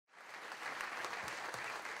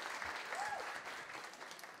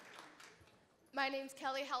My name's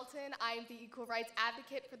Kelly Helton. I'm the equal rights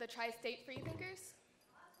advocate for the Tri-State Freethinkers.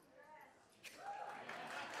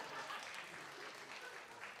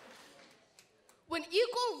 When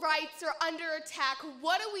equal rights are under attack,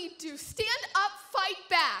 what do? Stand up, fight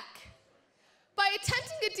back. By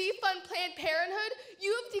attempting to defund Planned Parenthood,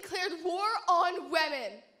 you have declared war on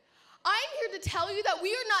women. I'm here to tell you that we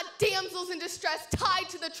are not damsels in distress tied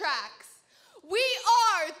to the tracks. We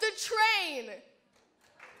are the train.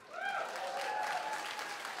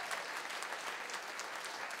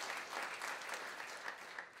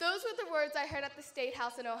 Those were the words I heard at the State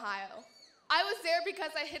House in Ohio. I was there because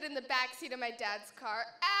I hid in the back seat of my dad's car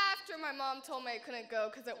after my mom told me I couldn't go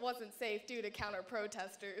because it wasn't safe due to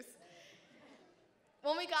counter-protesters.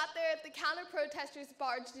 When we got there, the counter-protesters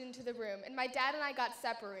barged into the room, and my dad and I got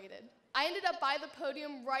separated. I ended up by the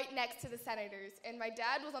podium right next to the senators, and my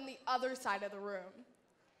dad was on the other side of the room.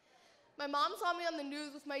 My mom saw me on the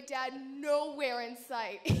news with my dad nowhere in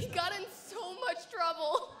sight. He got in so much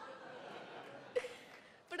trouble.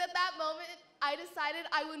 But at that moment, I decided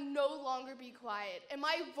I would no longer be quiet, and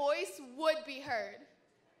my voice would be heard.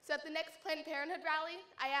 So at the next Planned Parenthood rally,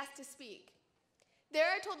 I asked to speak. There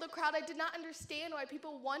I told the crowd I did not understand why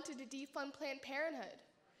people wanted to defund Planned Parenthood,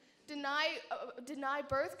 deny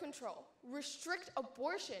birth control, restrict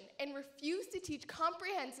abortion, and refuse to teach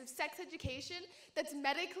comprehensive sex education that's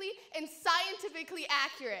medically and scientifically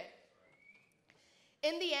accurate.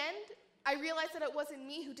 In the end, I realized that it wasn't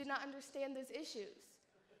me who did not understand those issues.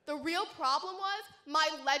 The real problem was my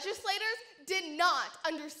legislators did not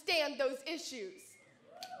understand those issues.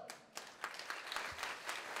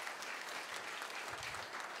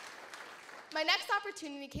 My next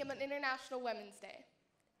opportunity came on International Women's Day.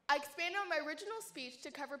 I expanded on my original speech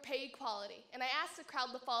to cover pay equality, and I asked the crowd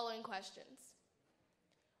the following questions.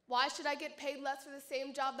 Why should I get paid less for the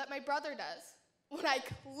same job that my brother does, when I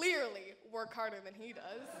clearly work harder than he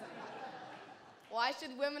does? Why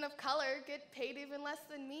should women of color get paid even less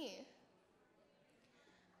than me?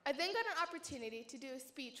 I then got an opportunity to do a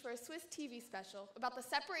speech for a Swiss TV special about the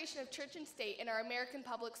separation of church and state in our American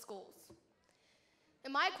public schools.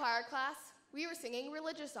 In my choir class, we were singing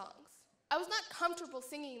religious songs. I was not comfortable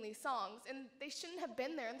singing these songs, and they shouldn't have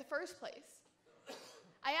been there in the first place.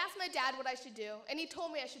 I asked my dad what I should do, and he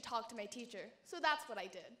told me I should talk to my teacher, so that's what I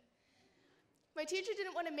did. My teacher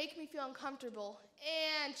didn't want to make me feel uncomfortable,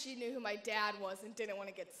 and she knew who my dad was and didn't want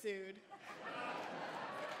to get sued.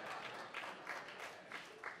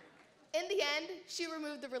 In the end, she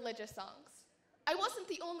removed the religious songs. I wasn't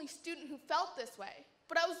the only student who felt this way,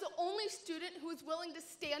 but I was the only student who was willing to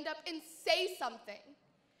stand up and say something.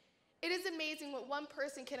 It is amazing what one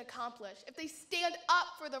person can accomplish if they stand up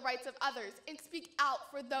for the rights of others and speak out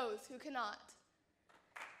for those who cannot.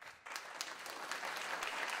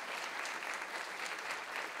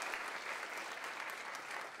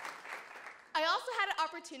 I also had an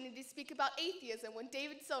opportunity to speak about atheism when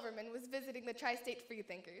David Silverman was visiting the Tri-State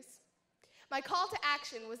Freethinkers. My call to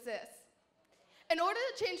action was this. In order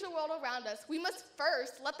to change the world around us, we must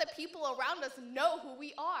first let the people around us know who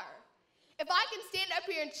we are. If I can stand up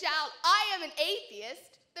here and shout, I am an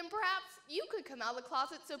atheist, then perhaps you could come out of the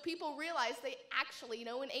closet so people realize they actually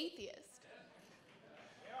know an atheist.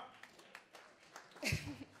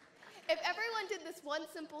 If everyone did this one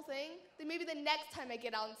simple thing, then maybe the next time I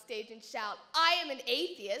get on stage and shout, I am an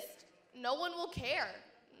atheist, no one will care.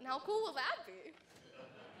 And how cool will that be?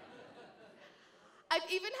 I've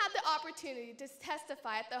even had the opportunity to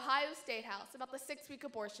testify at the Ohio State House about the 6-week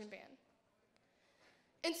abortion ban.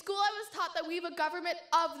 In school, I was taught that we have a government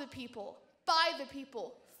of the people, by the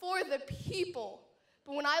people, for the people.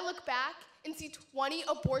 But when I look back and see 20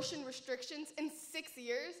 abortion restrictions in 6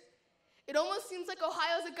 years, it almost seems like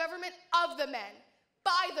Ohio is a government of the men,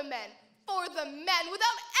 by the men, for the men,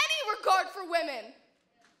 without any regard for women.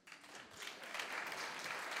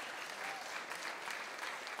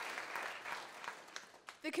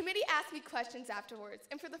 The committee asked me questions afterwards,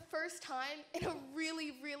 and for the first time in a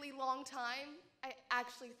really, really long time, I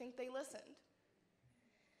actually think they listened.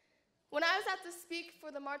 When I was asked to speak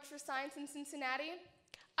for the March for Science in Cincinnati,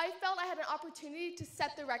 I felt I had an opportunity to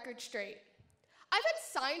set the record straight. I've had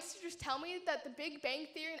science teachers tell me that the Big Bang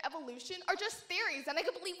Theory and evolution are just theories and I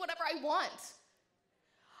can believe whatever I want.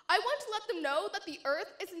 I want to let them know that the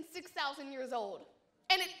Earth isn't 6,000 years old,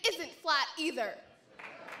 and it isn't flat either.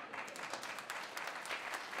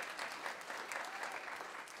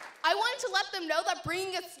 I wanted to let them know that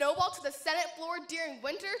bringing a snowball to the Senate floor during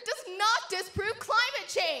winter does not disprove climate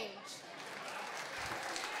change.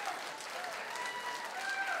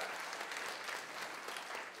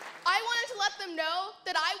 I wanted to let let them know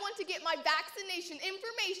that I want to get my vaccination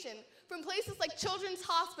information from places like Children's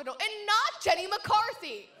Hospital and not Jenny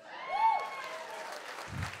McCarthy.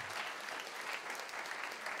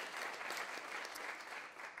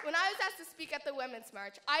 When I was asked to speak at the Women's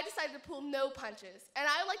March, I decided to pull no punches, and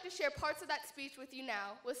I would like to share parts of that speech with you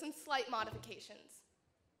now with some slight modifications.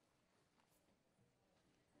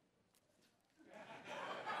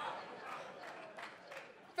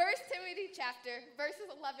 1 Timothy chapter, verses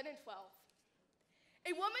 11 and 12.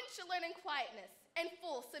 A woman should learn in quietness and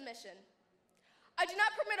full submission. I do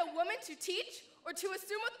not permit a woman to teach or to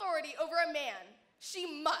assume authority over a man.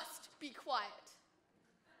 She must be quiet.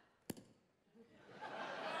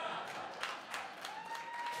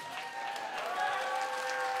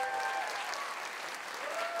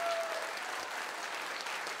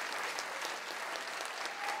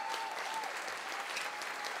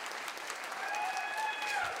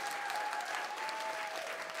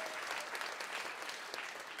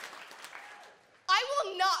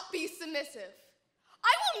 Be submissive.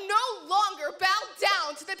 I will no longer bow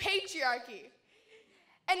down to the patriarchy.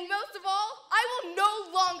 And most of all, I will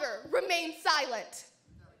no longer remain silent.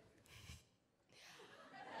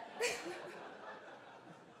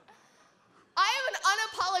 I am an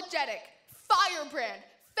unapologetic, firebrand,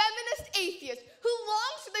 feminist atheist who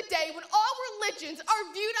longs for the day when all religions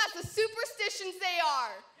are viewed as the superstitions they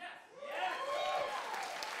are.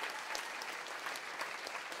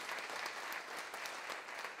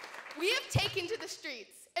 We have taken to the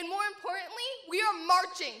streets, and more importantly, we are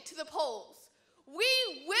marching to the polls. We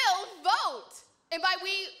will vote. And by we,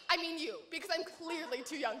 I mean you, because I'm clearly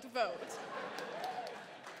too young to vote.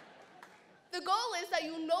 The goal is that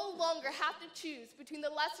you no longer have to choose between the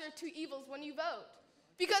lesser of two evils when you vote,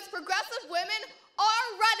 because progressive women are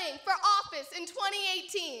running for office in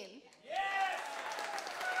 2018. Yes!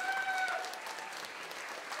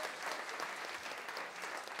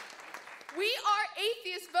 We are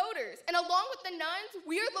atheist voters, and along with the nuns,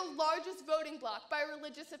 we are the largest voting bloc by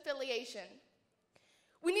religious affiliation.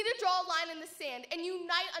 We need to draw a line in the sand and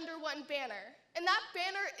unite under one banner, and that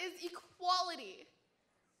banner is equality.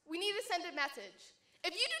 We need to send a message.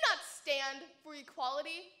 If you do not stand for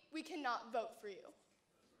equality, we cannot vote for you.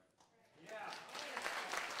 Yeah.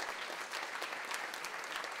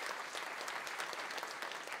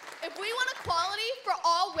 If we want equality for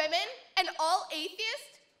all women and all atheists,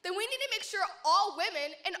 then we need to make sure all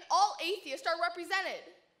women and all atheists are represented.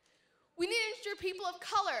 We need to ensure people of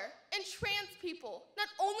color and trans people not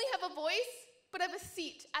only have a voice, but have a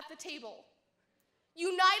seat at the table.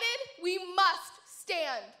 United, we must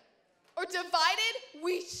stand, or divided,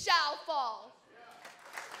 we shall fall.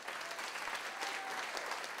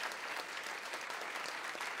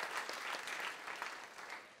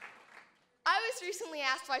 I was recently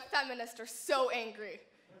asked why feminists are so angry.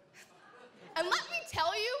 And let me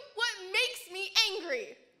tell you what makes me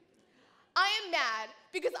angry. I am mad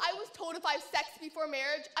because I was told if I have sex before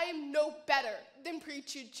marriage, I am no better than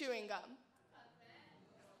pre-chewed chewing gum.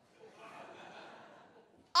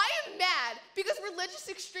 I am mad because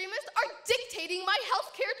religious extremists are dictating my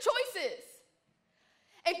healthcare choices.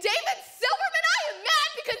 And David Silverman, I am mad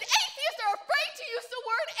because atheists are afraid to use the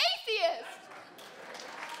word atheist.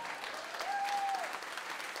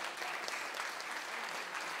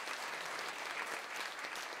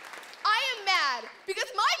 Because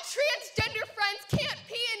my transgender friends can't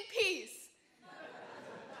pee in peace.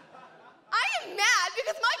 I am mad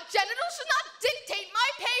because my genitals should not dictate my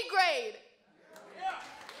pay grade.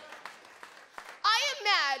 I am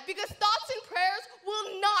mad because thoughts and prayers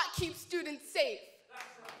will not keep students safe.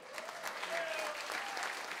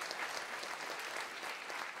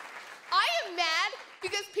 I am mad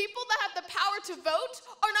because people that have the power to vote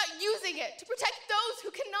are not using it to protect those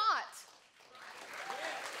who cannot.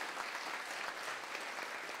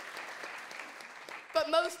 But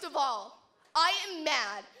most of all, I am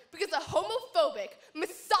mad because the homophobic,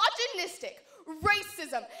 misogynistic,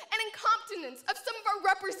 racism, and incompetence of some of our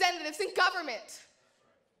representatives in government.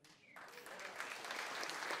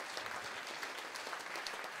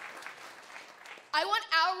 I want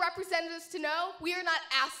our representatives to know we are not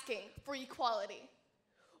asking for equality.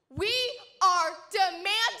 We are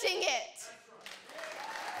demanding it.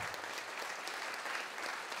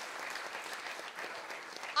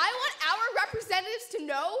 I want our representatives to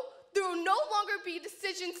know there will no longer be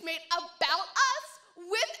decisions made about us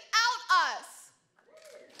without us.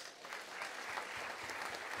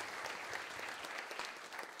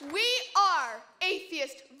 We are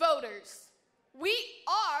atheist voters. We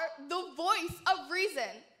are the voice of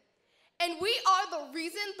reason. And we are the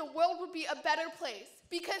reason the world would be a better place,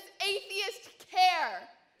 because atheists care.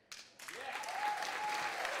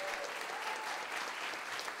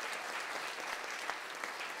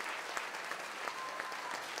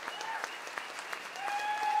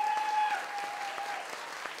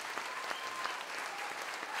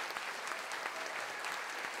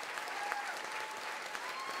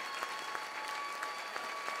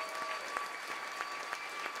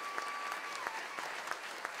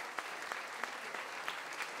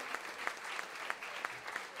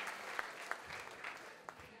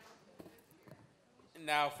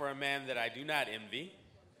 Now for a man that I do not envy.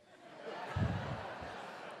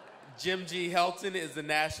 Jim G. Helton is the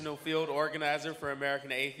national field organizer for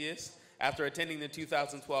American Atheists. After attending the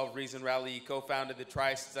 2012 Reason Rally, he co-founded the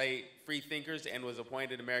Tri-State Freethinkers and was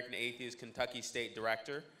appointed American Atheists Kentucky State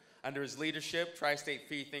Director. Under his leadership, Tri-State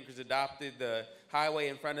Freethinkers adopted the highway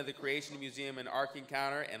in front of the Creation Museum and Ark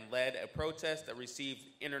Encounter and led a protest that received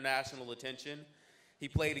international attention. He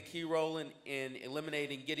played a key role in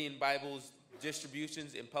eliminating Gideon Bible's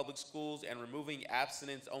distributions in public schools and removing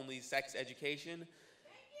abstinence-only sex education.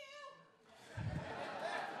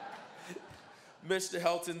 Mr.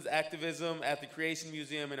 Helton's activism at the Creation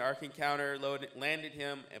Museum and Ark Encounter landed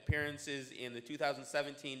him appearances in the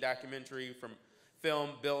 2017 documentary from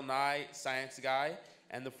film Bill Nye, Science Guy,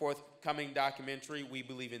 and the forthcoming documentary We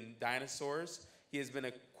Believe in Dinosaurs. He has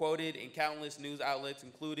been quoted in countless news outlets,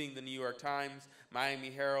 including the New York Times,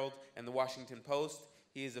 Miami Herald, and the Washington Post.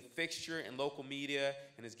 He is a fixture in local media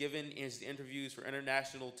and has given his interviews for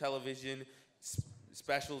international television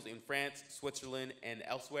specials in France, Switzerland, and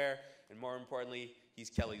elsewhere. And more importantly, he's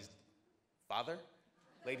Kelly's father.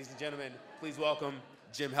 Ladies and gentlemen, please welcome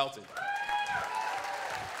Jim Helton.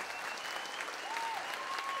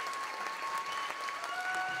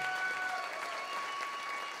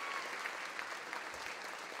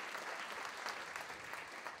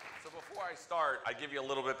 So before I start, I give you a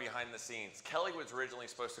little bit behind the scenes. Kelly was originally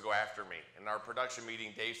supposed to go after me. In our production meeting,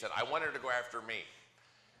 Dave said, I want her to go after me.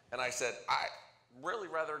 And I said, I'd really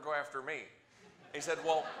rather go after me. He said,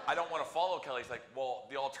 well, I don't want to follow Kelly. He's like, well,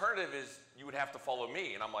 the alternative is you would have to follow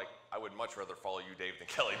me. And I'm like, I would much rather follow you, Dave, than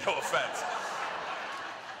Kelly, no offense.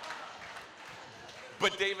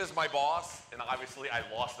 But Dave is my boss, and obviously I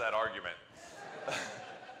lost that argument.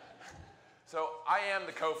 So I am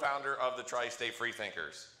the co-founder of the Tri-State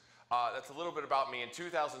Freethinkers. That's a little bit about me. In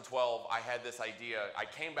 2012, I had this idea. I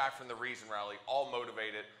came back from the Reason Rally, all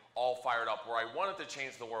motivated, all fired up, where I wanted to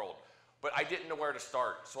change the world. But I didn't know where to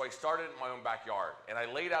start, so I started in my own backyard, and I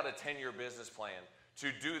laid out a 10-year business plan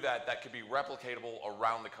to do that could be replicatable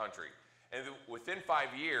around the country. And within 5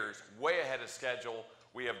 years, way ahead of schedule,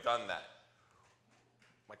 we have done that.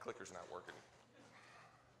 My clicker's not working.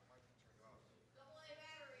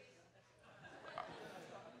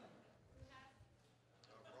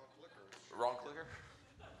 Wrong clicker?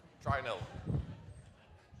 Try another.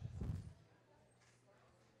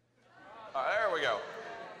 There we go.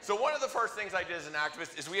 So one of the first things I did as an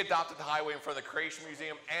activist is we adopted the highway in front of the Creation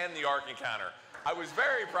Museum and the Ark Encounter. I was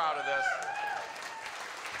very proud of this.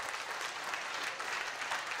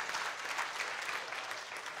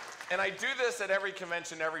 And I do this at every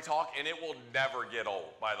convention, every talk, and it will never get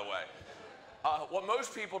old, by the way. What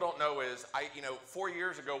most people don't know is, 4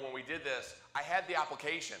 years ago when we did this, I had the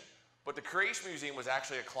application, but the Creation Museum was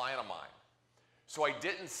actually a client of mine. So I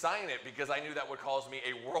didn't sign it because I knew that would cause me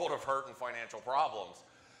a world of hurt and financial problems.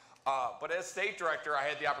 But as state director, I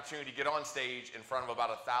had the opportunity to get on stage in front of about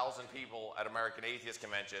 1,000 people at American Atheists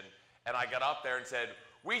Convention, and I got up there and said,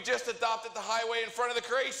 we just adopted the highway in front of the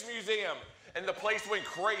Creation Museum, and the place went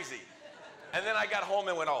crazy. And then I got home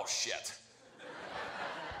and went, oh shit.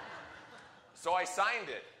 So I signed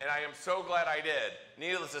it, and I am so glad I did.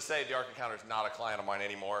 Needless to say, the Ark Encounter is not a client of mine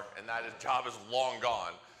anymore, and that job is long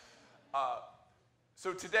gone.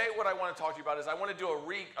 So today what I want to talk to you about is I want to do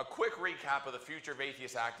a quick recap of the future of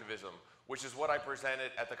atheist activism, which is what I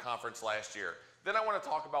presented at the conference last year. Then I want to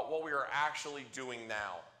talk about what we are actually doing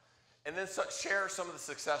now. And then share some of the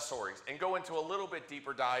success stories and go into a little bit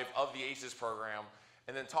deeper dive of the ACES program,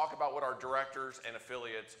 and then talk about what our directors and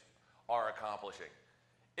affiliates are accomplishing.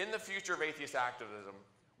 In the future of atheist activism,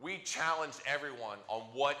 we challenged everyone on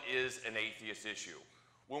what is an atheist issue.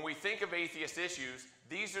 When we think of atheist issues,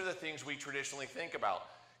 these are the things we traditionally think about.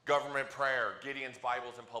 Government prayer, Gideon's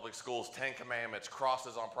Bibles in public schools, 10 Commandments,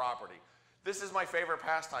 crosses on property. This is my favorite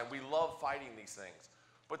pastime. We love fighting these things.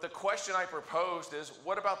 But the question I proposed is,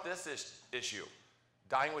 what about this issue?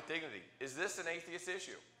 Dying with dignity. Is this an atheist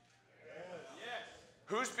issue? Yes.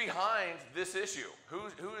 Who's behind this issue?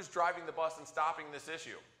 Who is driving the bus and stopping this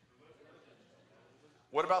issue?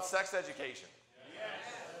 What about sex education? Yes.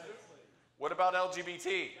 What about LGBT?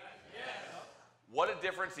 Yes. What a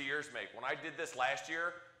difference the years make. When I did this last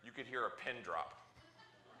year, you could hear a pin drop.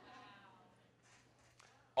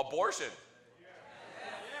 Abortion. Yes.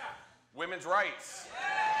 Women's rights.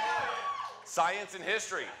 Yes. Science and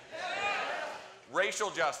history. Yes. Racial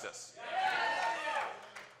justice. Yes.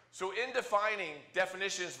 So in defining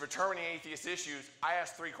definitions for determining atheist issues, I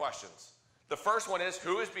asked 3 questions. The first one is,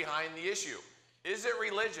 who is behind the issue? Is it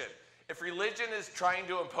religion? If religion is trying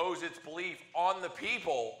to impose its belief on the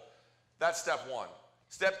people, that's step 1.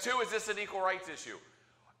 Step 2, is this an equal rights issue?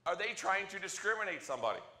 Are they trying to discriminate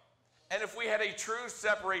somebody? And if we had a true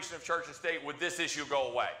separation of church and state, would this issue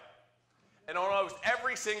go away? And on almost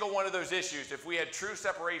every single one of those issues, if we had true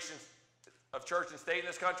separation of church and state in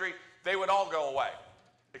this country, they would all go away,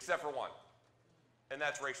 except for one, and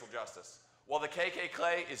that's racial justice. While the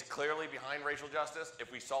KKK is clearly behind racial justice,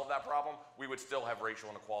 if we solve that problem, we would still have racial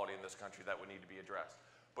inequality in this country that would need to be addressed.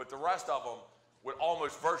 But the rest of them would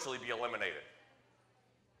almost virtually be eliminated.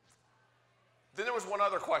 Then there was one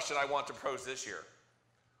other question I want to pose this year.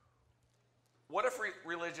 What if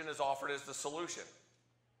religion is offered as the solution?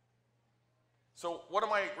 So what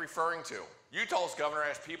am I referring to? Utah's governor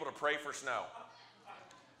asked people to pray for snow.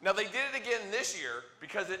 Now they did it again this year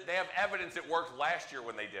because they have evidence it worked last year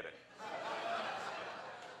when they did it.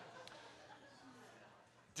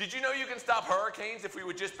 Did you know you can stop hurricanes if we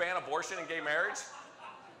would just ban abortion and gay marriage?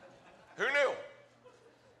 Who knew?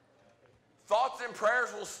 Thoughts and prayers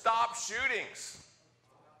will stop shootings.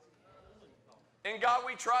 In God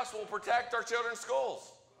we trust will protect our children's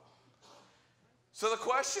schools. So the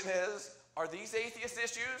question is, are these atheist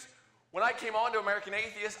issues? When I came on to American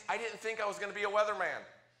Atheists, I didn't think I was going to be a weatherman.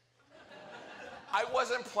 I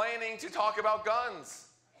wasn't planning to talk about guns.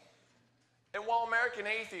 And while American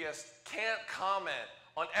Atheists can't comment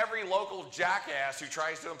on every local jackass who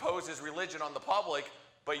tries to impose his religion on the public,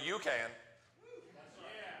 but you can.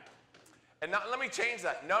 And let me change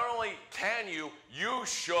that. Not only can you, you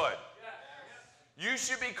should. You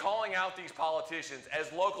should be calling out these politicians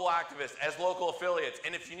as local activists, as local affiliates.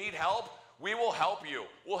 And if you need help, we will help you.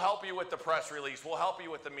 We'll help you with the press release. We'll help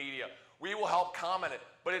you with the media. We will help comment it.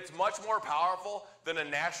 But it's much more powerful than a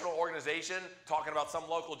national organization talking about some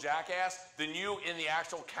local jackass than you in the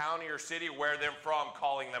actual county or city where they're from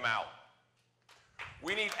calling them out.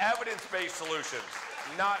 We need evidence-based solutions,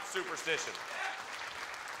 not superstition.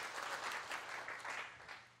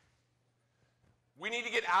 We need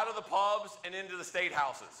to get out of the pubs and into the state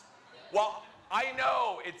houses. Well, I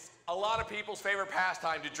know it's a lot of people's favorite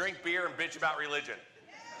pastime to drink beer and bitch about religion.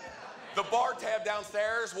 The bar tab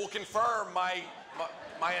downstairs will confirm my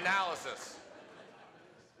analysis.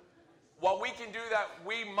 While we can do that,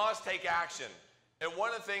 we must take action. And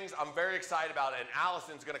one of the things I'm very excited about, and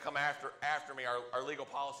Allison's going to come after me, our legal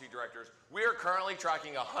policy directors, we are currently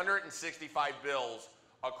tracking 165 bills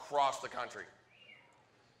across the country.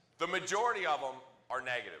 The majority of them are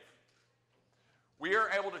negative. We are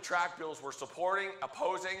able to track bills we're supporting,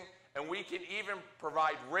 opposing, and we can even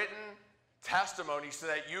provide written testimony so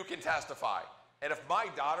that you can testify. And if my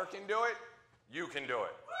daughter can do it, you can do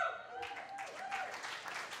it.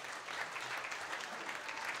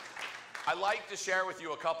 I'd like to share with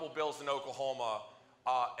you a couple bills in Oklahoma,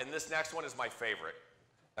 and this next one is my favorite.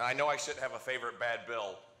 And I know I shouldn't have a favorite bad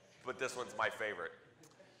bill, but this one's my favorite.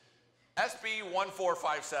 SB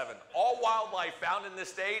 1457, all wildlife found in this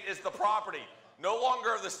state is the property, no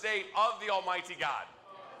longer of the state, of the Almighty God.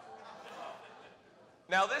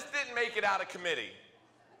 Now, this didn't make it out of committee,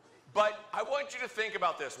 but I want you to think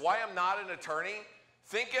about this. Why I'm not an attorney,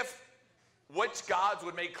 think if which gods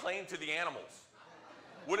would make claim to the animals.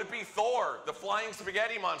 Would it be Thor, the flying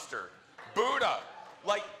spaghetti monster, Buddha?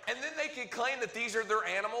 And then they could claim that these are their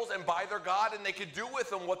animals and by their God, and they could do with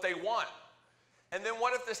them what they want. And then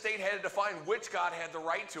what if the state had to define which God had the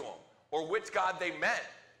right to them, or which God they meant?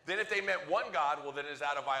 Then if they meant one God, well, then is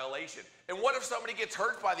that a violation? And what if somebody gets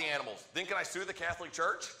hurt by the animals? Then can I sue the Catholic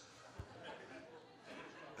Church?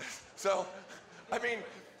 So, I mean,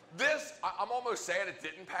 I'm almost sad it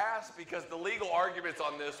didn't pass because the legal arguments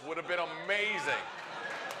on this would have been amazing.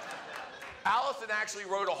 Allison actually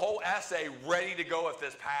wrote a whole essay ready to go if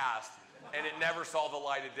this passed, and it never saw the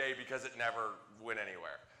light of day because it never went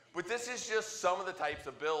anywhere. But this is just some of the types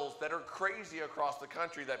of bills that are crazy across the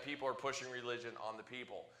country that people are pushing religion on the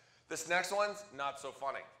people. This next one's not so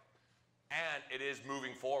funny. And it is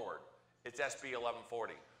moving forward. It's SB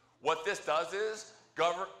 1140. What this does is,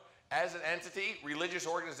 as an entity, religious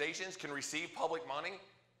organizations can receive public money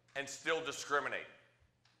and still discriminate.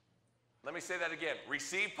 Let me say that again.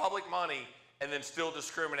 Receive public money and then still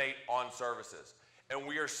discriminate on services. And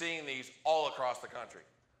we are seeing these all across the country.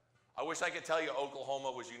 I wish I could tell you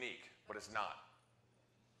Oklahoma was unique, but it's not.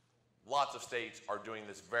 Lots of states are doing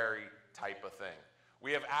this very type of thing.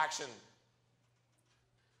 We have action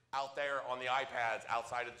out there on the iPads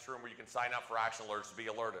outside of this room where you can sign up for action alerts to be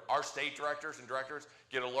alerted. Our state directors and directors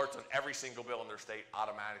get alerts on every single bill in their state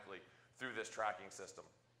automatically through this tracking system.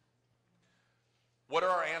 What are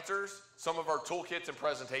our answers? Some of our toolkits and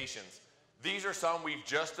presentations. These are some we've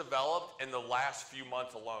just developed in the last few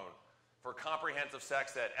months alone. For comprehensive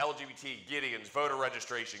sex ed, LGBT, Gideons, voter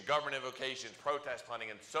registration, government invocations, protest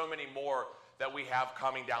hunting, and so many more that we have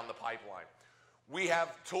coming down the pipeline. We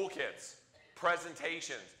have toolkits,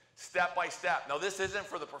 presentations, step-by-step. Now, this isn't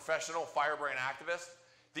for the professional firebrand activist.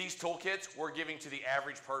 These toolkits we're giving to the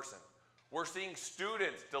average person. We're seeing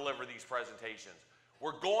students deliver these presentations.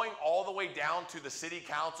 We're going all the way down to the city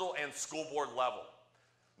council and school board level.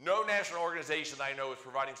 No national organization that I know is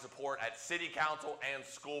providing support at city council and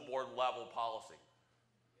school board level policy.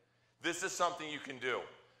 This is something you can do.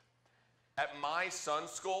 At my son's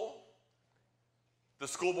school, the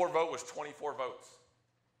school board vote was 24 votes.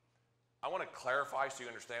 I want to clarify so you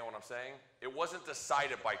understand what I'm saying. It wasn't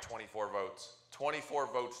decided by 24 votes. 24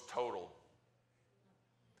 votes total.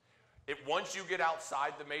 Once you get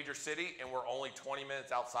outside the major city, and we're only 20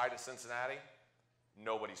 minutes outside of Cincinnati,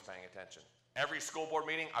 nobody's paying attention. Every school board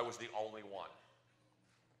meeting, I was the only one.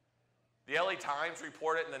 The LA Times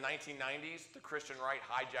reported in the 1990s, the Christian right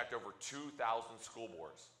hijacked over 2,000 school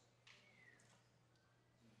boards.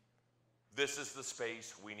 This is the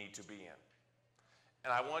space we need to be in.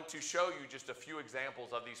 And I want to show you just a few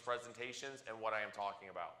examples of these presentations and what I am talking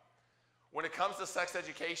about. When it comes to sex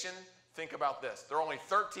education, think about this. There are only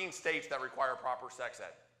 13 states that require proper sex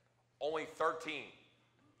ed. Only 13.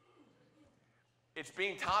 It's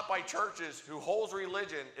being taught by churches whose whole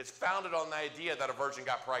religion is founded on the idea that a virgin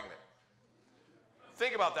got pregnant.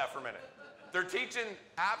 Think about that for a minute. They're teaching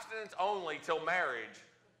abstinence only till marriage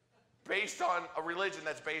based on a religion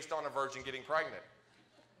that's based on a virgin getting pregnant.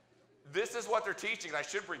 This is what they're teaching, and I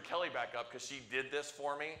should bring Kelly back up because she did this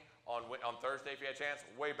for me on Thursday if you had a chance,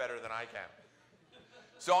 way better than I can.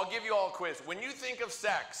 So I'll give you all a quiz. When you think of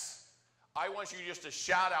sex, I want you just to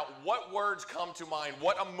shout out what words come to mind.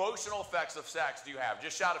 What emotional effects of sex do you have?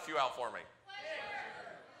 Just shout a few out for me.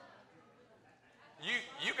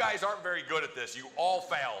 You guys aren't very good at this. You all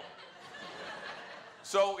failed.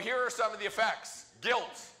 So here are some of the effects.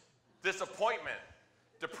 Guilt, disappointment,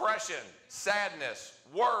 depression, sadness,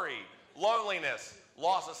 worry, loneliness,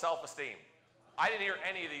 loss of self-esteem. I didn't hear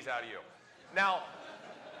any of these out of you. Now,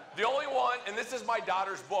 the only one, and this is my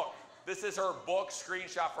daughter's book. This is her book,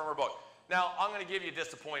 screenshot from her book. Now, I'm going to give you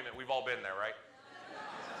disappointment. We've all been there, right?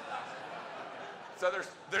 So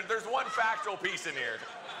there's one factual piece in here.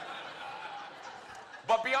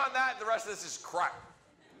 But beyond that, the rest of this is crap.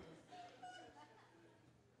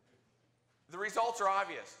 The results are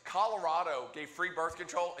obvious. Colorado gave free birth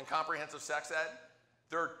control and comprehensive sex ed.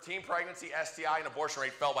 Their teen pregnancy, STI, and abortion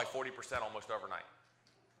rate fell by 40% almost overnight.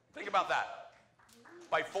 Think about that.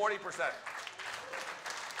 By 40%.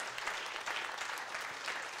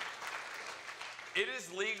 It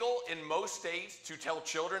is legal in most states to tell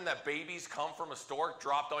children that babies come from a stork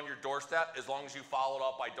dropped on your doorstep as long as you follow it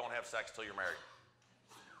up by don't have sex till you're married.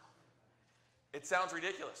 It sounds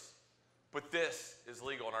ridiculous, but this is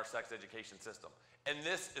legal in our sex education system. And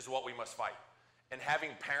this is what we must fight. And having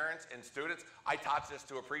parents and students, I taught this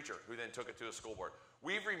to a preacher who then took it to a school board.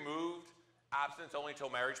 We've removed abstinence-only till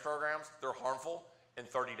marriage programs. They're harmful in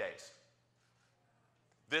 30 days.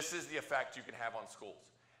 This is the effect you can have on schools.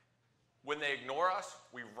 When they ignore us,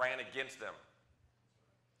 we ran against them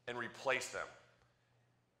and replaced them.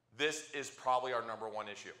 This is probably our #1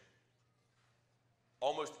 issue.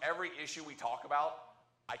 Almost every issue we talk about,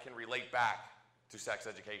 I can relate back to sex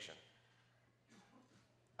education.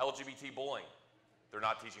 LGBT bullying, they're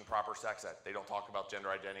not teaching proper sex ed. They don't talk about gender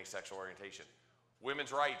identity, sexual orientation.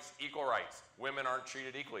 Women's rights, equal rights. Women aren't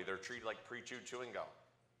treated equally. They're treated like pre-chewed chewing gum.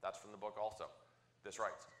 That's from the book also, this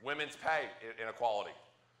rights. Women's pay inequality.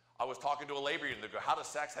 I was talking to a labor union. They go, how does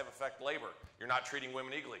sex have effect labor? You're not treating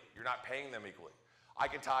women equally. You're not paying them equally. I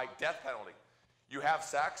can tie death penalty. You have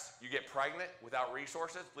sex, you get pregnant without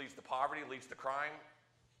resources, leads to poverty, leads to crime.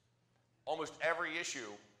 Almost every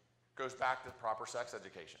issue goes back to proper sex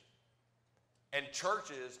education. And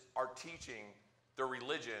churches are teaching their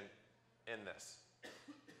religion in this.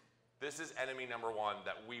 This is enemy #1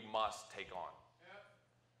 that we must take on.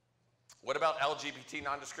 What about LGBT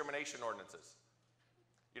non-discrimination ordinances?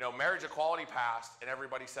 You know, marriage equality passed and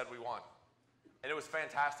everybody said we won. And it was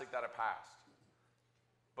fantastic that it passed.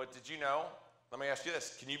 But did you know, let me ask you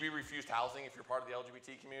this, can you be refused housing if you're part of the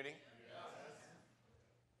LGBT community? Yes.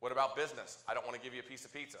 What about business? I don't want to give you a piece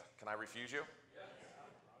of pizza. Can I refuse you? Yes.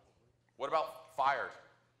 What about fired?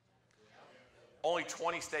 Only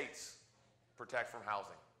 20 states protect from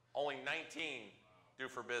housing. Only 19 do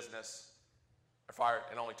for business or fired,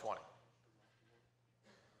 and only 20.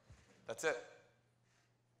 That's it.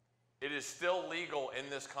 It is still legal in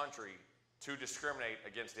this country to discriminate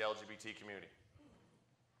against the LGBT community.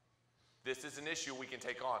 This is an issue we can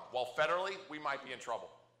take on. While federally, we might be in trouble.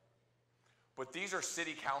 But these are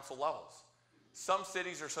city council levels. Some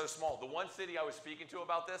cities are so small. The one city I was speaking to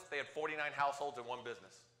about this, they had 49 households and 1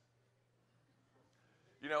 business.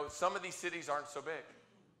 You know, some of these cities aren't so big.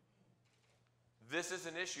 This is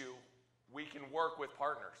an issue we can work with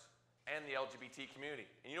partners and the LGBT community.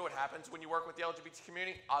 And you know what happens when you work with the LGBT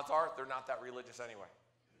community? Odds are they're not that religious anyway.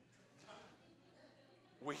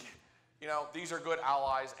 These are good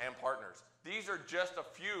allies and partners. These are just a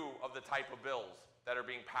few of the type of bills that are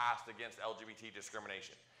being passed against LGBT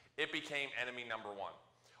discrimination. It became enemy number one.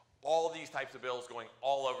 All these types of bills going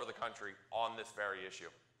all over the country on this very issue.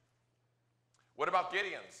 What about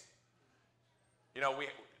Gideon's? You know,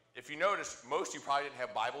 if you notice, most of you probably didn't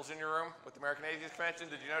have Bibles in your room with the American Atheists Convention.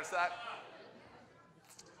 Did you notice that?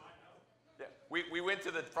 Yeah. We went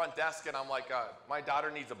to the front desk and I'm like, my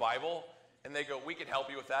daughter needs a Bible. And they go, we can help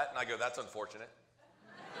you with that. And I go, that's unfortunate.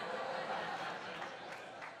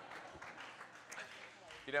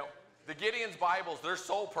 You know, the Gideon's Bibles, their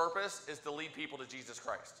sole purpose is to lead people to Jesus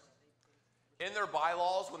Christ. In their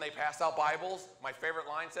bylaws, when they pass out Bibles, my favorite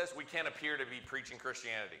line says, we can't appear to be preaching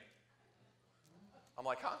Christianity. I'm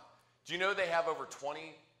like, huh? Do you know they have over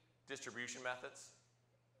 20 distribution methods?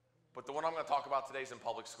 But the one I'm going to talk about today is in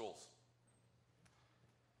public schools.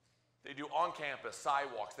 They do on-campus,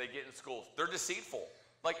 sidewalks, they get in schools. They're deceitful.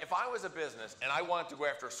 Like, if I was a business and I wanted to go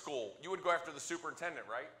after a school, you would go after the superintendent,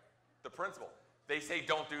 right? The principal. They say,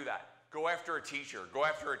 don't do that. Go after a teacher. Go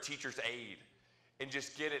after a teacher's aide and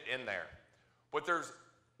just get it in there. But there's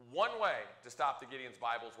one way to stop the Gideon's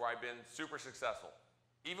Bibles where I've been super successful,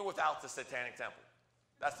 even without the Satanic Temple.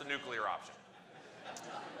 That's the nuclear option.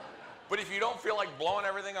 But if you don't feel like blowing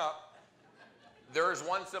everything up, there is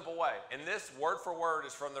one simple way, and this word for word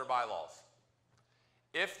is from their bylaws.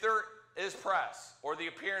 If there is press, or the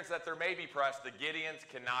appearance that there may be press, the Gideons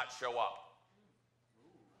cannot show up.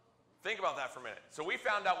 Think about that for a minute. So we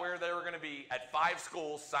found out where they were going to be at 5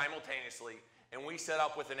 schools simultaneously, and we set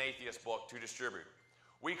up with an atheist book to distribute.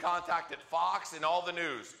 We contacted Fox and all the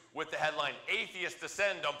news with the headline, "Atheists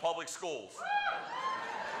Descend on Public Schools."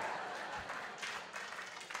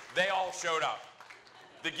 They all showed up.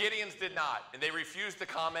 The Gideons did not, and they refused to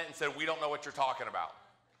comment and said, "We don't know what you're talking about."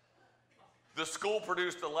 The school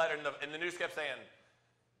produced a letter, and the news kept saying,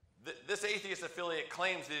 "This atheist affiliate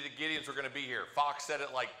claims that the Gideons were going to be here." Fox said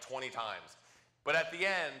it like 20 times. But at the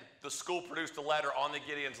end, the school produced a letter on the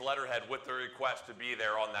Gideons letterhead with the request to be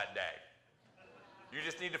there on that day. You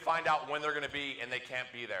just need to find out when they're going to be, and they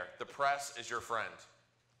can't be there. The press is your friend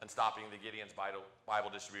in stopping the Gideons Bible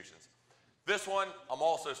distributions. This one, I'm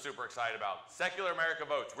also super excited about. Secular America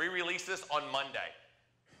Votes. We released this on Monday.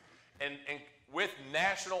 And with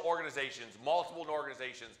national organizations, multiple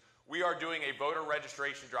organizations, we are doing a voter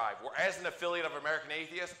registration drive where, as an affiliate of American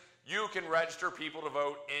Atheists, you can register people to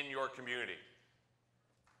vote in your community.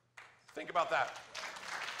 Think about that.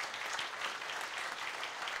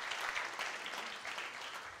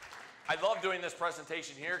 I love doing this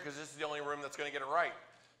presentation here because this is the only room that's going to get it right.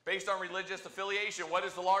 Based on religious affiliation, what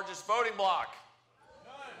is the largest voting bloc?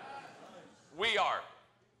 None. We are.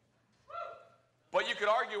 But you could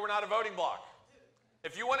argue we're not a voting bloc.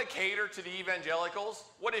 If you want to cater to the evangelicals,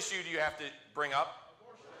 what issue do you have to bring up?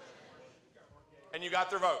 And you got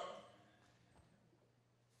their vote.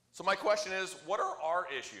 So my question is, what are our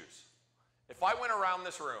issues? If I went around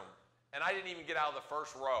this room and I didn't even get out of the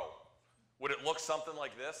first row, would it look something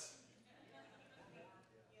like this?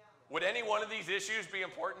 Would any one of these issues be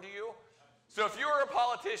important to you? So if you were a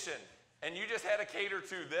politician and you just had to cater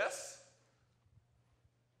to this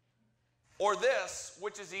or this,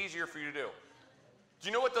 which is easier for you to do? Do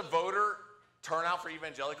you know what the voter turnout for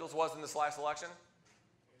evangelicals was in this last election?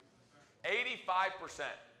 85%.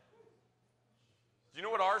 Do you know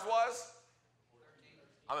what ours was?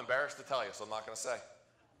 I'm embarrassed to tell you, so I'm not going to say.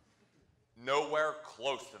 Nowhere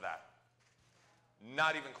close to that.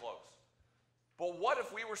 Not even close. But what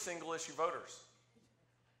if we were single-issue voters?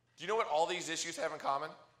 Do you know what all these issues have in common?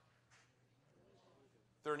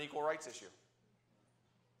 They're an equal rights issue.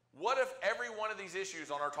 What if every one of these issues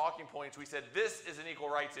on our talking points, we said this is an equal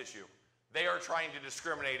rights issue? They are trying to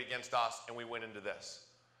discriminate against us, and we went into this.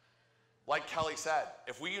 Like Kelly said,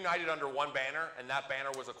 if we united under one banner and that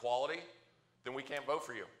banner was equality, then we can't vote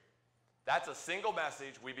for you. That's a single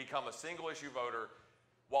message. We become a single-issue voter.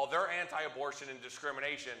 While they're anti-abortion and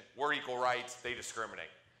discrimination, we're equal rights, they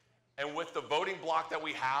discriminate. And with the voting bloc that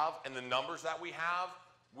we have and the numbers that we have,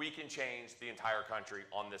 we can change the entire country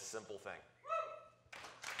on this simple thing.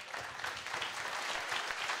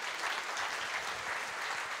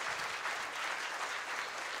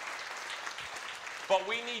 But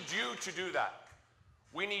we need you to do that.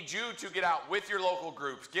 We need you to get out with your local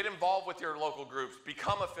groups, get involved with your local groups,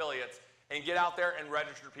 become affiliates, and get out there and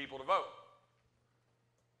register people to vote.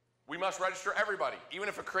 We must register everybody. Even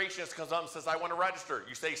if a creationist comes up and says, "I want to register,"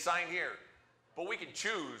 you say, "Sign here." but we can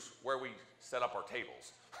choose where we set up our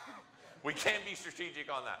tables. We can't be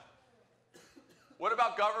strategic on that. What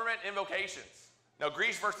about government invocations? Now,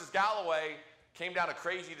 Greece versus Galloway came down a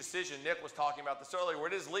crazy decision. Nick was talking about this earlier, where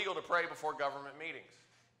it is legal to pray before government meetings.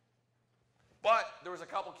 But there was a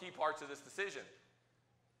couple key parts of this decision.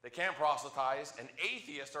 They can't proselytize, and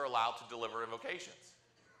atheists are allowed to deliver invocations.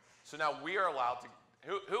 So now we are allowed to,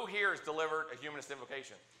 who here has delivered a humanist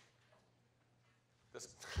invocation?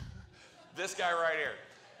 This guy right here.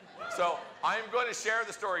 So I'm going to share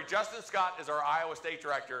the story. Justin Scott is our Iowa State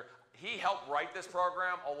Director. He helped write this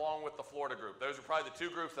program along with the Florida group. Those are probably the two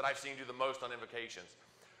groups that I've seen do the most on invocations.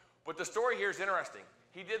 But the story here is interesting.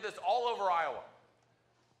 He did this all over Iowa.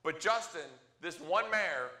 But Justin, this one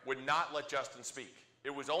mayor, would not let Justin speak.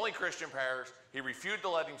 It was only Christian prayers. He refused to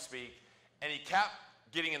let him speak. And he kept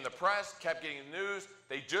getting in the press, kept getting in the news.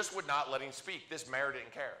 They just would not let him speak. This mayor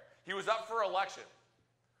didn't care. He was up for election,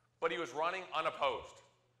 but he was running unopposed.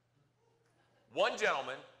 One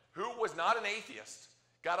gentleman who was not an atheist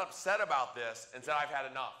got upset about this and said, I've had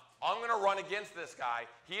enough. I'm going to run against this guy.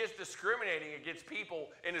 He is discriminating against people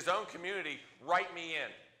in his own community. Write me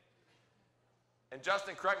in. And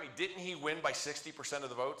Justin, correct me, didn't he win by 60% of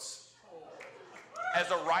the votes?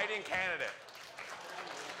 As a write-in candidate.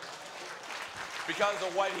 Because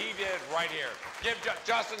of what he did right here. Give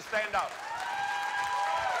Justin, stand up.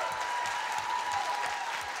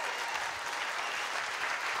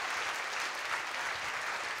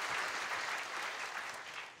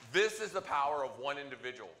 This is the power of one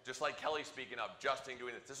individual. Just like Kelly speaking up, Justin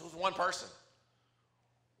doing this. This was one person.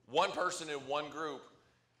 One person in one group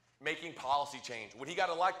making policy change. When he got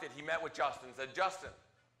elected, he met with Justin and said, Justin,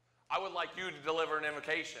 I would like you to deliver an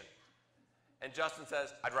invocation. And Justin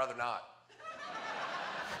says, I'd rather not.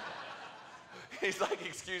 He's like,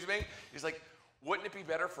 excuse me? He's like, wouldn't it be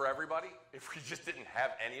better for everybody if we just didn't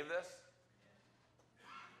have any of this?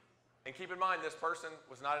 And keep in mind, this person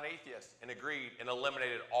was not an atheist and agreed and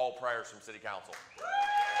eliminated all prayers from city council.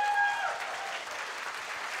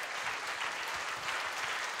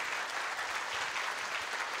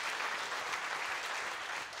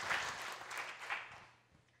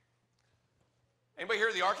 Anybody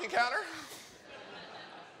hear the Ark Encounter?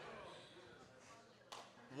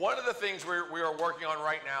 One of the things we are working on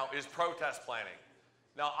right now is protest planning.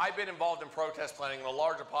 Now, I've been involved in protest planning in a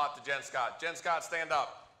larger pot to Jen Scott. Jen Scott, stand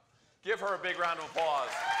up. Give her a big round of applause.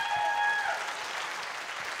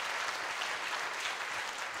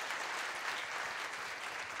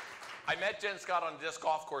 I met Jen Scott on a disc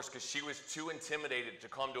golf course because she was too intimidated to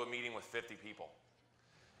come to a meeting with 50 people.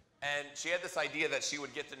 And she had this idea that she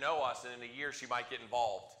would get to know us, and in a year she might get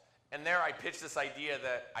involved. And there I pitched this idea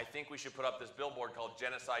that I think we should put up this billboard called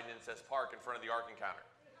Genocide in Incest Park in front of the Ark Encounter.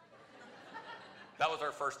 That was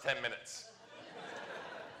our first 10 minutes.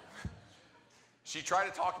 She tried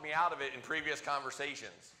to talk me out of it in previous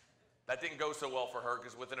conversations. That didn't go so well for her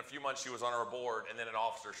because within a few months she was on our board and then an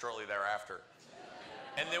officer shortly thereafter.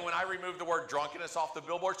 And then when I removed the word drunkenness off the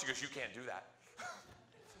billboard, she goes, you can't do that.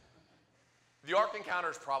 The Ark Encounter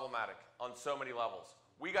is problematic on so many levels.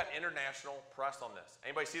 We got international press on this.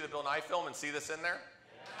 Anybody see the Bill Nye film and see this in there?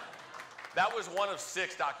 Yeah. That was one of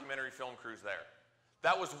 6 documentary film crews there.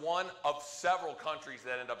 That was one of several countries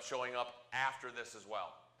that ended up showing up after this as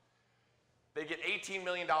well. They get $18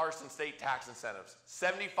 million in state tax incentives.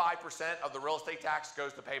 75% of the real estate tax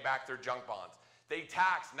goes to pay back their junk bonds. They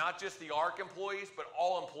tax not just the Ark employees, but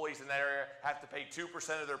all employees in that area have to pay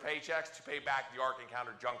 2% of their paychecks to pay back the Ark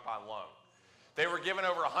Encounter junk bond loan. They were given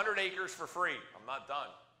over 100 acres for free. I'm not done.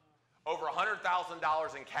 Over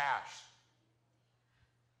 $100,000 in cash.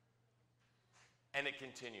 And it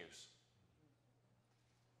continues.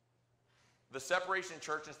 The separation of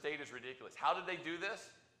church and state is ridiculous. How did they do this?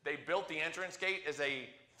 They built the entrance gate as a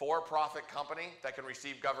for-profit company that can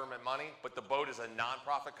receive government money, but the boat is a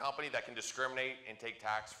non-profit company that can discriminate and take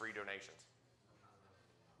tax-free donations.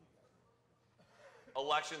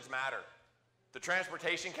 Elections matter. The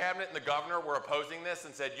transportation cabinet and the governor were opposing this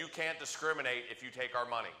and said, you can't discriminate if you take our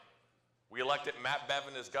money. We elected Matt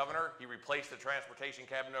Bevin as governor. He replaced the transportation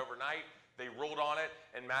cabinet overnight. They ruled on it,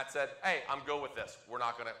 and Matt said, hey, I'm good with this. We're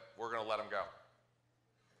gonna let him go.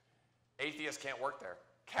 Atheists can't work there.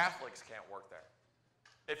 Catholics can't work there.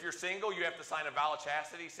 If you're single, you have to sign a vow of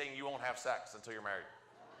chastity saying you won't have sex until you're married.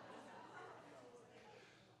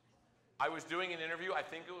 I was doing an interview, I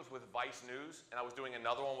think it was with Vice News, and I was doing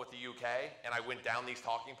another one with the UK, and I went down these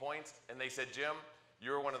talking points, and they said, Jim,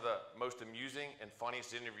 you're one of the most amusing and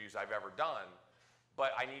funniest interviews I've ever done,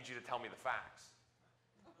 but I need you to tell me the facts.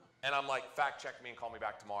 And I'm like, fact check me and call me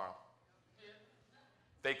back tomorrow.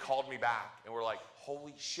 They called me back, and were like,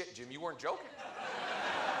 holy shit, Jim, you weren't joking.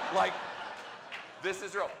 Like, This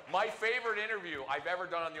is real. My favorite interview I've ever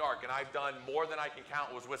done on the Ark, and I've done more than I can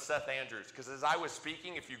count, was with Seth Andrews. Because as I was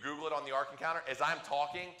speaking, if you Google it on the Ark Encounter, as I'm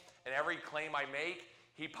talking and every claim I make,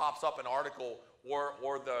 he pops up an article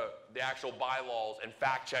or the actual bylaws and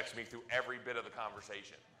fact checks me through every bit of the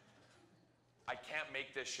conversation. I can't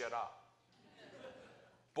make this shit up.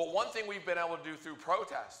 But one thing we've been able to do through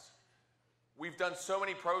protests, we've done so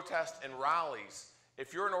many protests and rallies.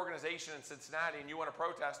 If you're an organization in Cincinnati and you want to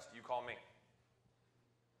protest, you call me.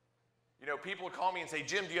 You know, people would call me and say,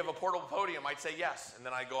 Jim, do you have a portable podium? I'd say yes. And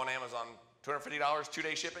then I'd go on Amazon, $250,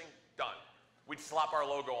 2-day shipping, done. We'd slap our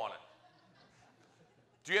logo on it.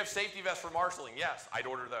 Do you have safety vests for marshaling? Yes, I'd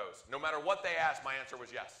order those. No matter what they asked, my answer was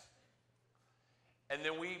yes. And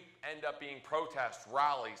then we end up being protests,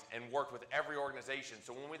 rallies, and worked with every organization.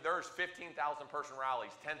 So when there's 15,000 person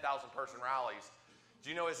rallies, 10,000 person rallies,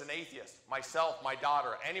 do you know, as an atheist, myself, my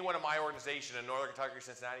daughter, anyone in my organization in Northern Kentucky or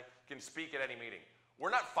Cincinnati can speak at any meeting. We're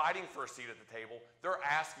not fighting for a seat at the table. They're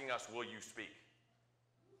asking us, will you speak?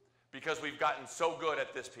 Because we've gotten so good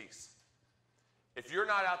at this piece. If you're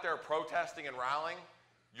not out there protesting and rallying,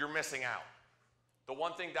 you're missing out. The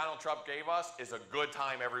one thing Donald Trump gave us is a good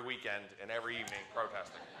time every weekend and every evening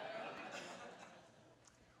protesting.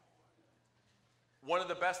 One of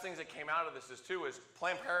the best things that came out of this is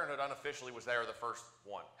Planned Parenthood unofficially was there the first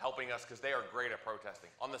one, helping us because they are great at protesting.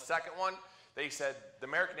 On the second one, they said, the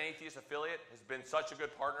American Atheists affiliate has been such a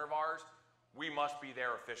good partner of ours, we must be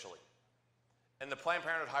there officially. And the Planned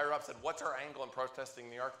Parenthood higher up said, what's our angle in protesting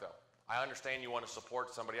New York, though? I understand you want to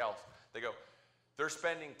support somebody else. They go, they're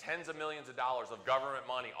spending tens of millions of dollars of government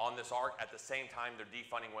money on this ark at the same time they're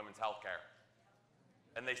defunding women's health care.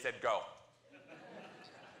 And they said, go.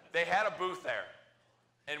 They had a booth there.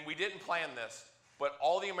 And we didn't plan this, but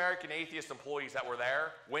all the American Atheist employees that were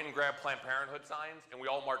there went and grabbed Planned Parenthood signs, and we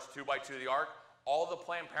all marched 2 by 2 to the ark. All the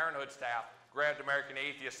Planned Parenthood staff grabbed American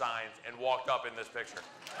Atheist signs and walked up in this picture.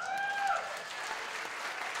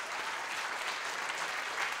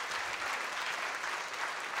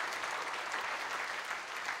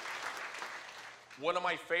 One of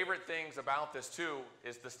my favorite things about this, too,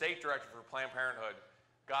 is the state director for Planned Parenthood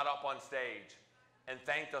got up on stage and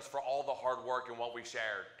thanked us for all the hard work and what we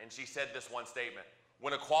shared. And she said this one statement: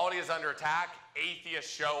 when equality is under attack,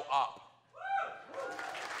 atheists show up.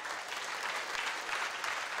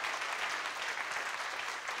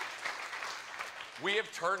 We have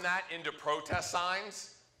turned that into protest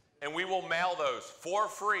signs, and we will mail those for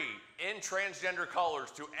free in transgender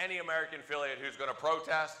colors to any American affiliate who's going to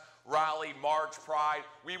protest, rally, march, pride.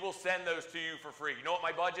 We will send those to you for free. You know what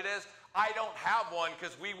my budget is? I don't have one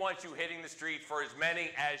because we want you hitting the street for as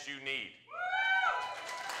many as you need.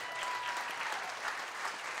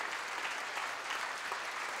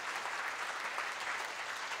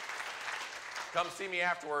 Come see me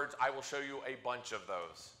afterwards. I will show you a bunch of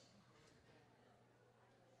those.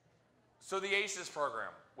 So the ACES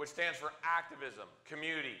program, which stands for Activism,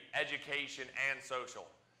 Community, Education, and Social.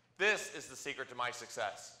 This is the secret to my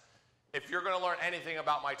success. If you're going to learn anything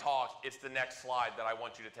about my talk, it's the next slide that I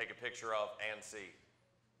want you to take a picture of and see.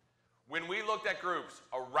 When we looked at groups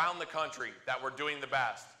around the country that were doing the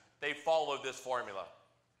best, they followed this formula.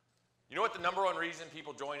 You know what the #1 reason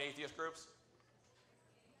people join atheist groups?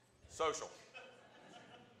 Social.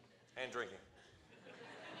 And drinking.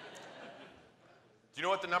 Do you know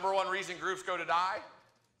what the #1 reason groups go to die?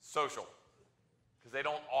 Social. Because they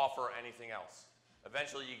don't offer anything else.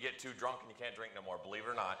 Eventually you get too drunk and you can't drink no more, believe it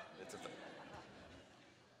or not. It's a thing.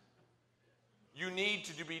 You need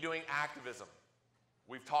to be doing activism.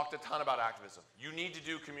 We've talked a ton about activism. You need to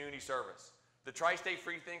do community service. The Tri-State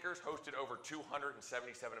Freethinkers hosted over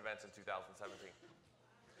 277 events in 2017.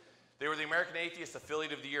 They were the American Atheists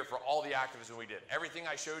Affiliate of the Year for all the activism we did. Everything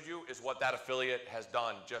I showed you is what that affiliate has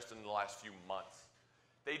done just in the last few months.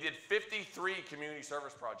 They did 53 community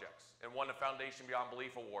service projects and won the Foundation Beyond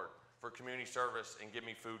Belief Award for community service and Give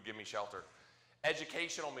Me Food, Give Me Shelter.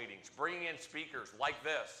 Educational meetings, bringing in speakers like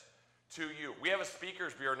this to you. We have a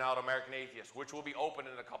speakers bureau now at American Atheists, which will be open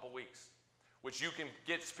in a couple weeks, which you can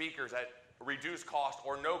get speakers at reduced cost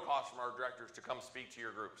or no cost from our directors to come speak to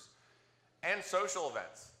your groups. And social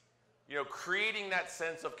events, you know, creating that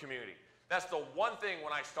sense of community. That's the one thing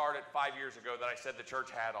when I started 5 years ago that I said the church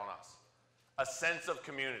had on us, a sense of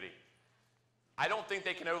community. I don't think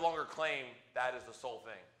they can no longer claim that is the sole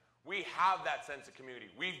thing. We have that sense of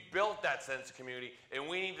community. We've built that sense of community, and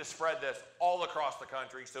we need to spread this all across the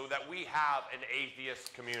country so that we have an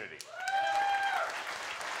atheist community.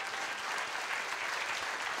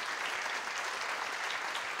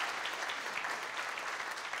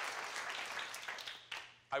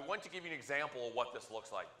 I want to give you an example of what this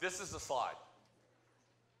looks like. This is the slide.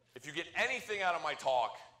 If you get anything out of my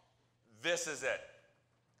talk, this is it.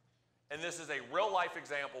 And this is a real life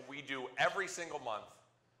example we do every single month,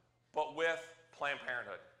 but with Planned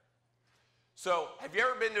Parenthood. So, have you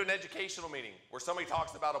ever been to an educational meeting where somebody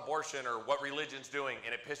talks about abortion or what religion's doing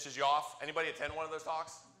and it pisses you off? Anybody attend one of those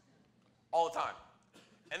talks? All the time.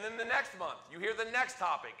 And then the next month, you hear the next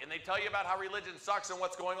topic and they tell you about how religion sucks and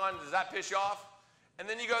what's going on. Does that piss you off? And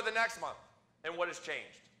then you go the next month, and what has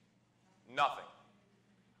changed? Nothing.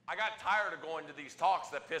 I got tired of going to these talks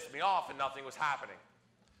that pissed me off and nothing was happening.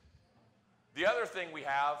 The other thing we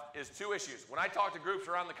have is two issues. When I talk to groups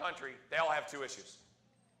around the country, they all have two issues.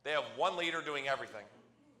 They have one leader doing everything,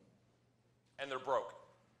 and they're broke.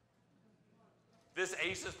 This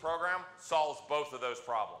ACES program solves both of those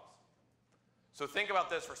problems. So think about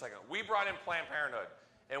this for a second. We brought in Planned Parenthood,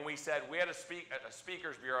 and we said we had a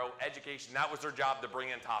speakers bureau, education, that was their job to bring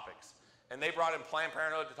in topics. And they brought in Planned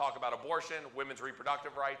Parenthood to talk about abortion, women's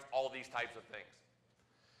reproductive rights, all these types of things.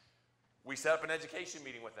 We set up an education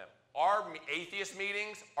meeting with them. Our atheist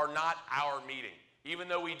meetings are not our meeting. Even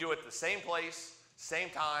though we do it the same place, same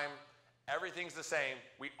time, everything's the same,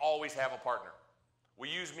 we always have a partner. We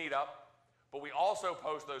use Meetup, but we also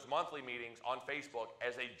post those monthly meetings on Facebook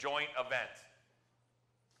as a joint event.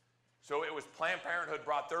 So it was Planned Parenthood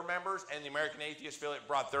brought their members, and the American Atheist affiliate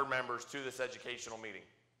brought their members to this educational meeting.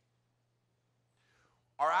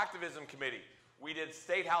 Our activism committee, we did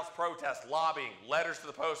State House protests, lobbying, letters to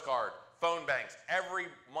the postcard, phone banks. Every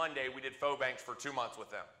Monday we did phone banks for 2 months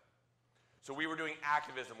with them. So we were doing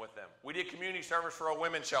activism with them. We did community service for a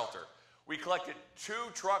women's shelter. We collected 2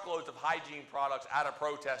 truckloads of hygiene products at a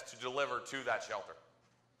protest to deliver to that shelter.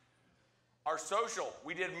 Our social,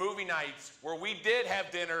 we did movie nights where we did have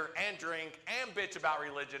dinner and drink and bitch about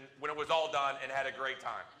religion when it was all done and had a great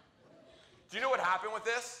time. Do you know what happened with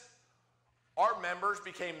this? Our members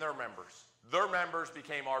became their members. Their members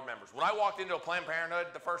became our members. When I walked into a Planned Parenthood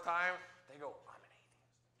the first time, they go, I'm an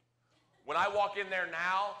atheist. When I walk in there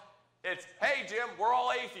now, it's, hey, Jim, we're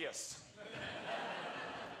all atheists.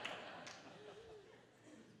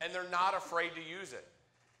 And they're not afraid to use it.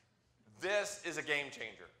 This is a game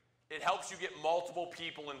changer. It helps you get multiple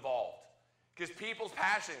people involved. Because people's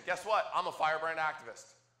passion, guess what? I'm a firebrand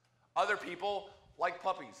activist. Other people like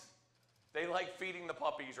puppies. They like feeding the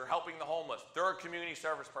puppies or helping the homeless. They're a community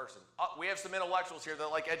service person. We have some intellectuals here that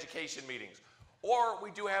like education meetings. Or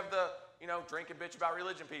we do have the, drink and bitch about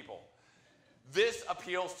religion people. This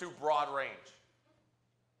appeals to broad range.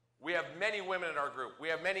 We have many women in our group. We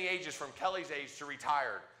have many ages from Kelly's age to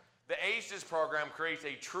retired. The ACES program creates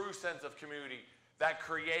a true sense of community that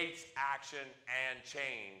creates action and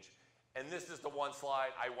change. And this is the one slide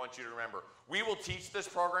I want you to remember. We will teach this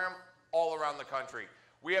program all around the country.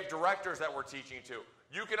 We have directors that we're teaching to.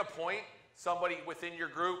 You can appoint somebody within your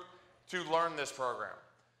group to learn this program.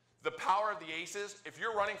 The power of the ACES, if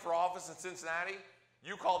you're running for office in Cincinnati,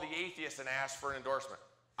 you call the atheist and ask for an endorsement.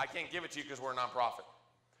 I can't give it to you because we're a nonprofit.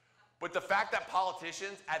 But the fact that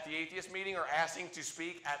politicians at the atheist meeting are asking to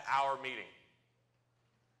speak at our meeting.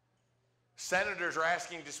 Senators are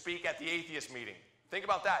asking to speak at the atheist meeting. Think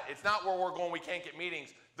about that. It's not where we're going, we can't get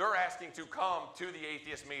meetings. They're asking to come to the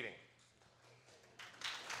atheist meeting.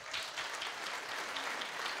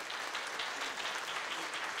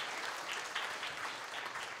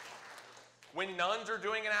 When nuns are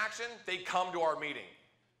doing an action, they come to our meeting.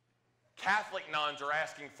 Catholic nuns are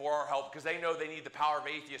asking for our help because they know they need the power of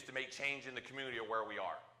atheists to make change in the community of where we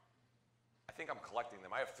are. I think I'm collecting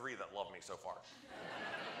them. I have 3 that love me so far.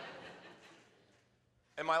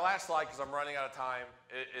 And my last slide, because I'm running out of time,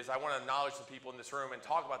 is I want to acknowledge some people in this room and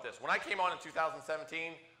talk about this. When I came on in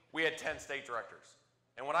 2017, we had 10 state directors.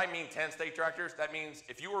 And when I mean 10 state directors, that means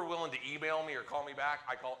if you were willing to email me or call me back,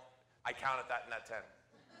 I counted that in that 10.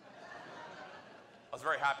 I was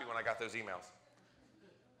very happy when I got those emails.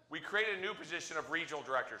 We created a new position of regional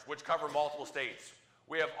directors, which cover multiple states.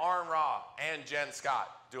 We have Arn Ra and Jen Scott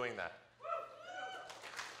doing that.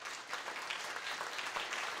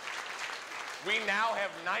 We now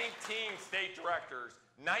have 19 state directors,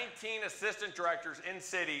 19 assistant directors in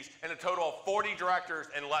cities, and a total of 40 directors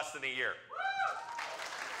in less than a year.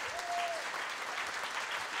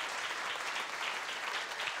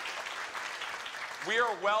 We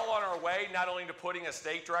are well on our way not only to putting a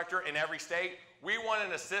state director in every state, we want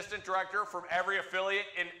an assistant director from every affiliate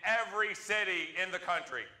in every city in the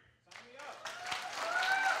country.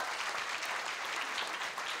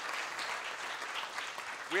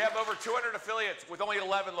 We have over 200 affiliates with only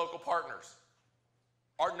 11 local partners.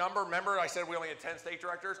 Our number, remember I said we only had 10 state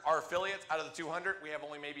directors? Our affiliates, out of the 200, we have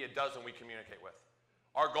only maybe a dozen we communicate with.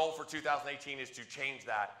 Our goal for 2018 is to change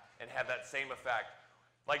that and have that same effect.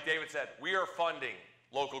 Like David said, we are funding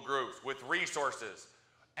local groups, with resources,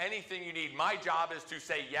 anything you need. My job is to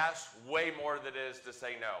say yes way more than it is to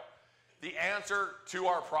say no. The answer to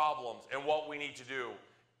our problems and what we need to do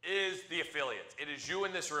is the affiliates. It is you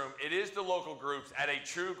in this room. It is the local groups at a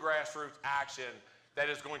true grassroots action that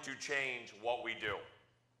is going to change what we do.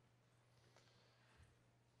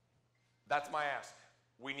 That's my ask.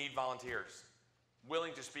 We need volunteers,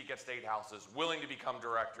 willing to speak at state houses, willing to become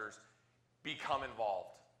directors, become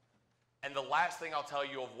involved. And the last thing I'll tell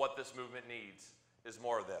you of what this movement needs is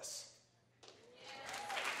more of this.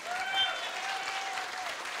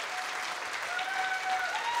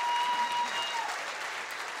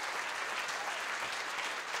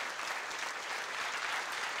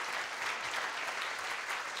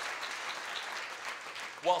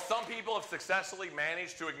 While some people have successfully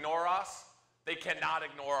managed to ignore us, they cannot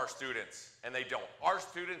ignore our students, and they don't. Our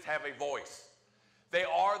students have a voice. They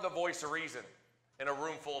are the voice of reason in a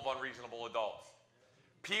room full of unreasonable adults.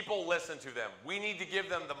 People listen to them. We need to give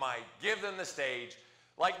them the mic, give them the stage.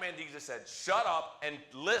 Like Mandisa said, shut up and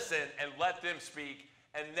listen and let them speak,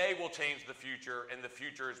 and they will change the future, and the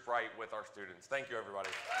future is bright with our students. Thank you, everybody.